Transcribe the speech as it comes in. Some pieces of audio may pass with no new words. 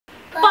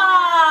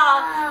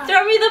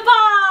the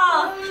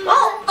ball.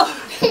 Oh.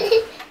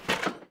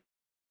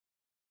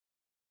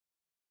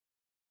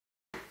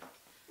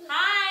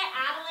 Hi,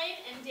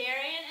 Adelaide and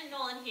Darian and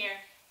Nolan here,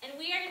 and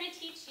we are going to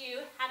teach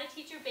you how to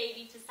teach your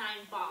baby to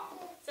sign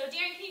ball. So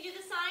Darian, can you do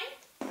the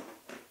sign?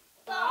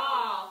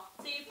 Ball.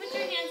 So you put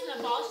your hands in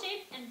a ball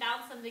shape and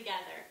bounce them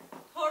together.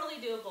 Totally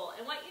doable.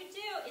 And what you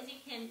do is you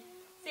can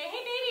say,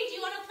 hey baby, do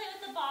you want to play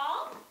with the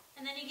ball?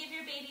 And then you give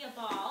your baby a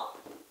ball.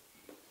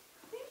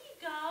 There you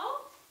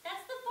go.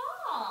 That's the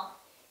ball.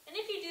 And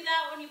if you do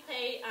that when you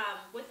play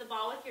with the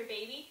ball with your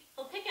baby,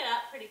 he'll pick it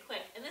up pretty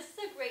quick. And this is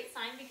a great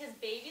sign because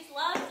babies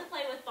love to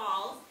play with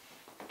balls.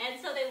 And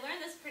so they learn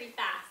this pretty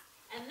fast.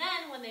 And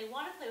then when they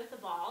want to play with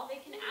the ball,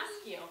 they can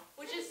ask you,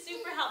 which is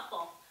super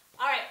helpful.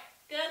 All right,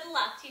 good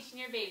luck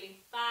teaching your baby.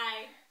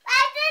 Bye.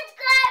 Bye,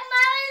 subscribe.